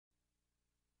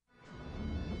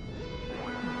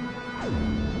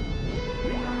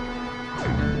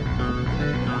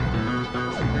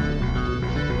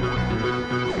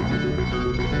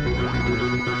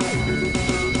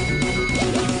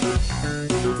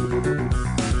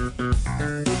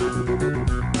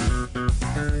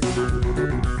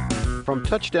From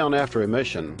touchdown after a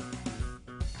mission,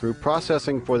 through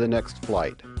processing for the next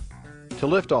flight, to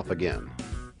liftoff again,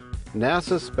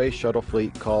 NASA's Space Shuttle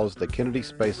fleet calls the Kennedy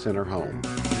Space Center home.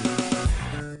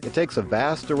 It takes a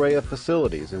vast array of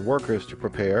facilities and workers to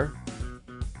prepare,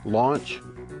 launch,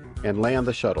 and land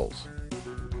the shuttles,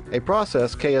 a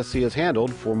process KSC has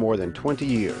handled for more than 20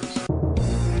 years.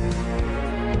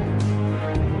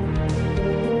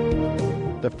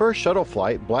 The first shuttle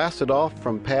flight blasted off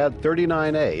from Pad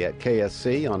 39A at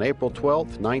KSC on April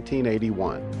 12,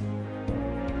 1981.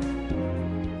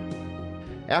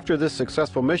 After this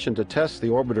successful mission to test the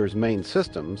orbiter's main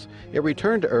systems, it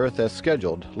returned to Earth as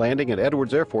scheduled, landing at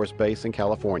Edwards Air Force Base in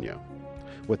California,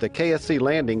 with the KSC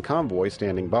landing convoy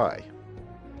standing by.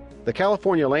 The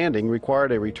California landing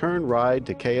required a return ride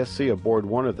to KSC aboard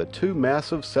one of the two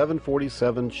massive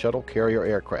 747 shuttle carrier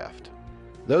aircraft.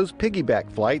 Those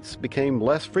piggyback flights became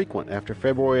less frequent after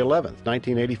February 11,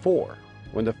 1984,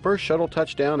 when the first shuttle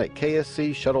touched down at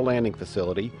KSC Shuttle Landing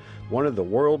Facility, one of the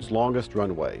world's longest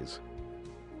runways.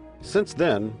 Since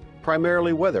then,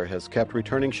 primarily weather has kept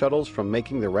returning shuttles from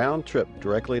making the round trip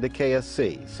directly to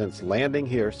KSC, since landing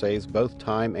here saves both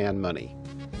time and money.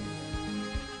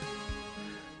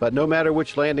 But no matter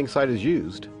which landing site is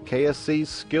used, KSC's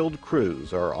skilled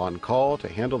crews are on call to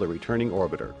handle the returning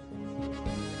orbiter.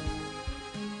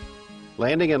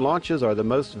 Landing and launches are the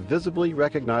most visibly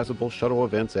recognizable shuttle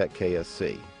events at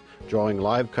KSC, drawing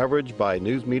live coverage by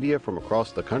news media from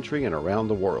across the country and around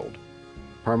the world.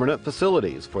 Permanent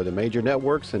facilities for the major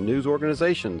networks and news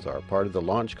organizations are part of the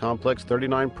Launch Complex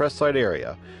 39 press site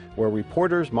area, where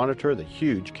reporters monitor the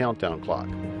huge countdown clock.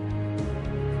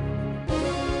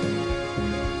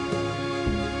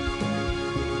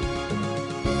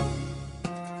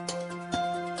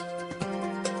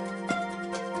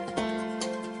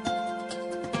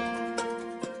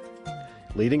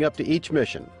 Leading up to each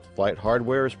mission, flight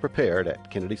hardware is prepared at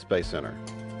Kennedy Space Center.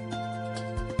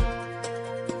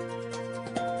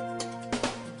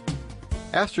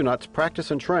 Astronauts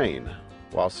practice and train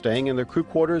while staying in their crew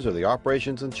quarters or the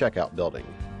operations and checkout building.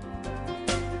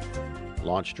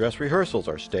 Launch dress rehearsals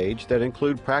are staged that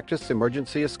include practice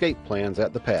emergency escape plans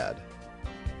at the pad.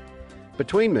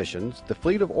 Between missions, the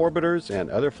fleet of orbiters and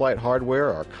other flight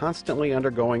hardware are constantly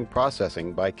undergoing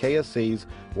processing by KSC's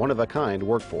one-of-a-kind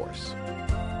workforce.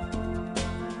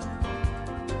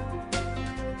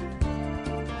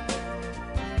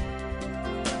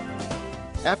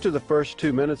 After the first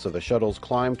 2 minutes of the shuttle's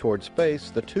climb toward space,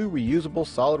 the two reusable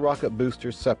solid rocket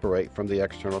boosters separate from the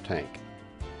external tank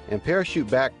and parachute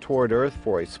back toward Earth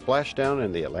for a splashdown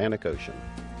in the Atlantic Ocean.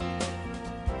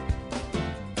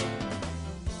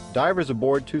 Divers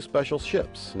aboard two special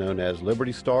ships, known as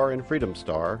Liberty Star and Freedom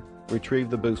Star, retrieve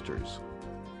the boosters.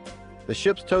 The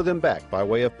ships tow them back by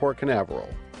way of Port Canaveral,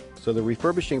 so the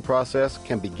refurbishing process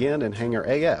can begin in Hangar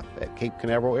AF at Cape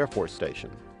Canaveral Air Force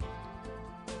Station.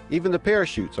 Even the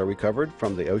parachutes are recovered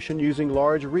from the ocean using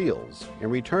large reels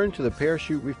and returned to the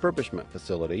parachute refurbishment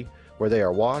facility, where they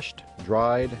are washed,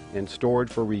 dried, and stored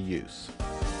for reuse.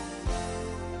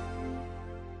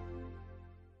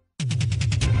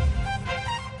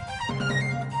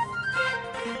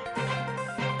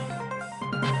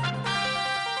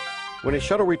 When a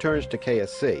shuttle returns to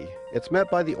KSC, it's met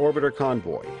by the orbiter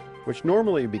convoy, which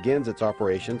normally begins its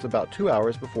operations about 2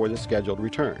 hours before the scheduled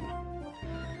return.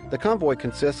 The convoy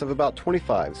consists of about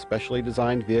 25 specially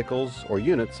designed vehicles or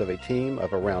units of a team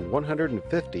of around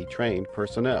 150 trained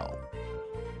personnel.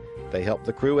 They help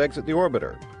the crew exit the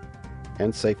orbiter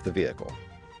and safe the vehicle.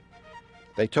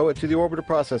 They tow it to the orbiter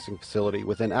processing facility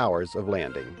within hours of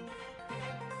landing.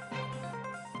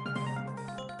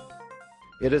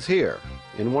 It is here,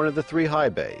 in one of the 3 high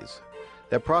bays,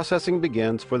 that processing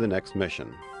begins for the next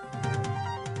mission.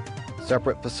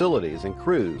 Separate facilities and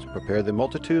crews prepare the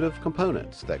multitude of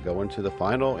components that go into the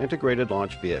final integrated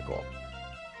launch vehicle.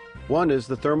 One is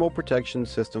the Thermal Protection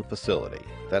System facility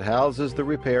that houses the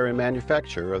repair and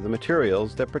manufacture of the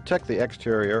materials that protect the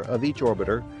exterior of each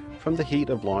orbiter from the heat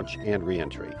of launch and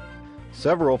re-entry.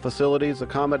 Several facilities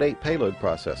accommodate payload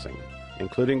processing,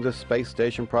 including the Space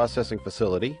Station Processing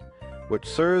Facility, which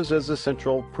serves as the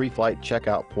central pre-flight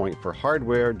checkout point for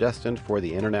hardware destined for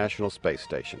the International Space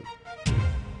Station.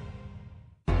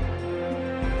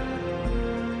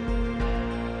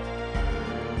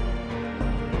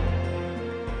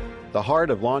 The heart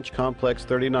of Launch Complex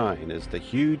 39 is the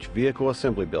huge vehicle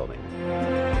assembly building,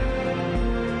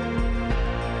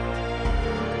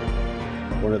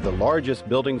 one of the largest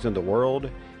buildings in the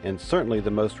world and certainly the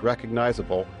most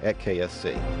recognizable at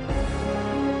KSC.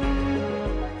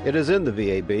 It is in the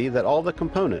VAB that all the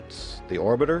components, the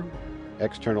orbiter,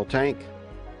 external tank,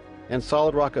 and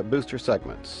solid rocket booster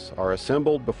segments, are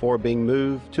assembled before being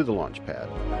moved to the launch pad.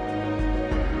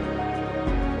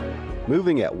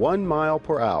 Moving at 1 mile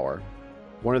per hour,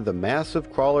 one of the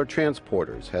massive crawler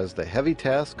transporters has the heavy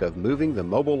task of moving the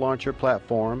mobile launcher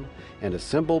platform and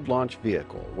assembled launch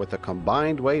vehicle with a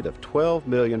combined weight of 12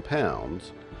 million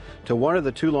pounds to one of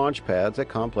the 2 launch pads at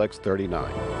Complex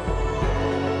 39.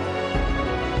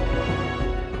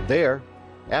 There,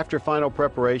 after final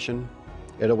preparation,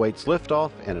 it awaits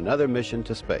liftoff and another mission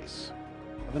to space.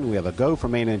 We have a go for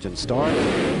main engine start.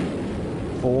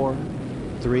 4,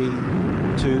 3, 2,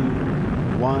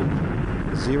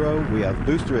 1, 0. We have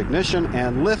booster ignition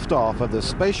and liftoff of the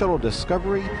Space Shuttle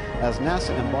Discovery as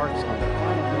NASA embarks on the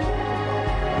final mission.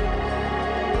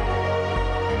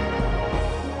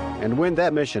 And when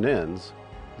that mission ends,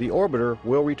 the orbiter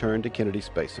will return to Kennedy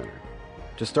Space Center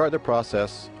to start the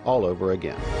process all over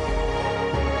again.